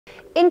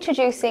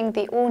Introducing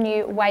the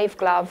all-new Wave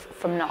Glove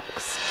from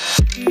Knox.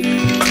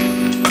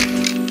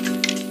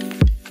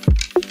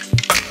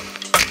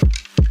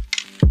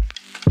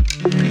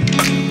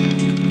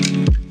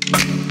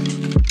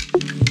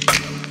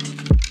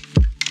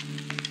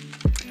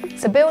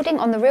 So building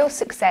on the real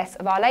success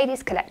of our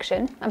ladies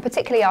collection, and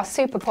particularly our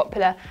super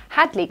popular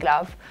Hadley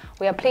glove,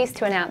 we are pleased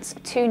to announce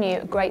two new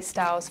great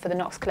styles for the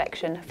Knox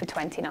collection for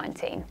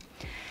 2019.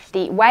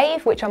 The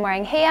Wave, which I'm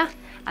wearing here,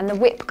 and the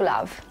Whip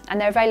glove, and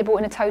they're available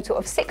in a total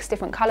of 6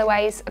 different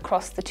colourways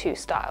across the 2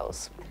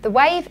 styles. The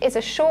Wave is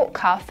a short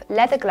cuff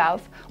leather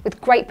glove with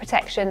great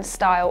protection,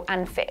 style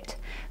and fit.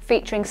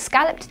 Featuring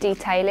scalloped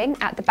detailing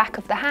at the back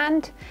of the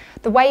hand,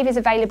 the Wave is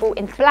available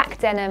in black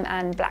denim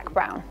and black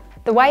brown.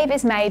 The Wave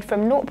is made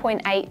from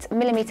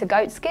 0.8mm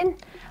goatskin,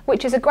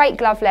 which is a great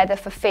glove leather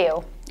for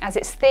feel, as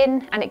it's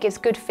thin and it gives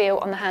good feel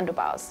on the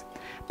handlebars.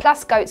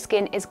 Plus,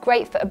 goatskin is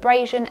great for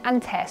abrasion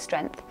and tear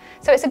strength,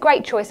 so it's a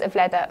great choice of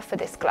leather for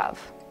this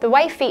glove. The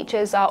Wave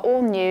features our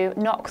all-new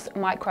Knox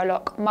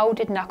Microlock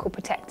Moulded Knuckle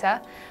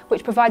Protector,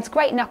 which provides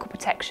great knuckle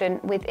protection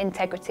with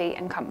integrity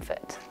and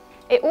comfort.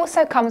 It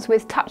also comes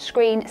with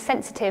touchscreen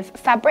sensitive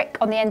fabric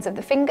on the ends of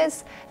the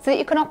fingers so that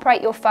you can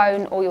operate your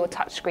phone or your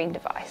touchscreen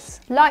device.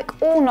 Like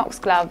all Knox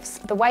gloves,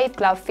 the Wave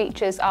glove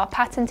features our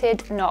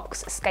patented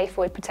Knox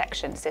Scaphoid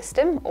Protection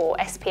System, or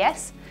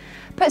SPS.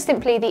 Put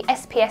simply, the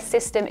SPS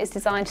system is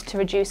designed to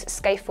reduce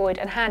scaphoid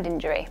and hand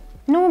injury.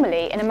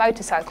 Normally, in a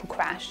motorcycle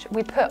crash,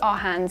 we put our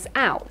hands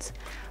out.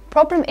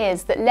 Problem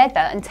is that leather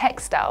and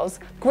textiles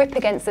grip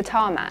against the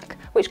tarmac,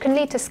 which can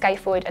lead to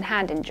scaphoid and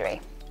hand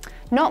injury.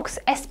 Knox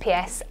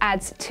SPS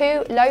adds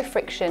 2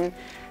 low-friction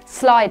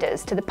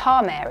sliders to the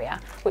palm area,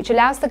 which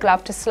allows the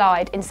glove to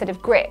slide instead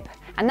of grip,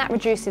 and that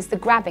reduces the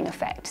grabbing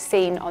effect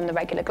seen on the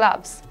regular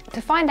gloves.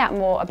 To find out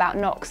more about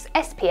Knox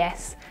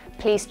SPS,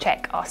 please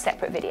check our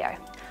separate video.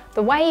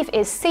 The Wave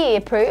is CE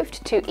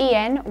approved to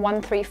EN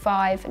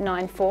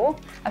 13594,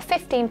 a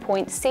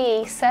 15-point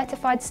CE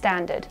certified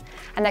standard,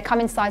 and they come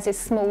in sizes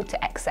small to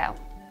XL.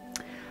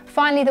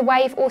 Finally, the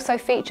Wave also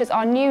features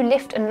our new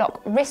lift and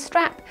lock wrist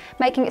strap,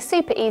 making it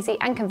super easy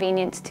and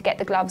convenient to get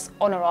the gloves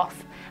on or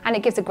off, and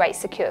it gives a great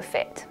secure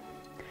fit.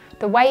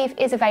 The Wave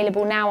is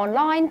available now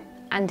online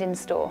and in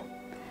store.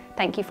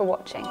 Thank you for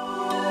watching.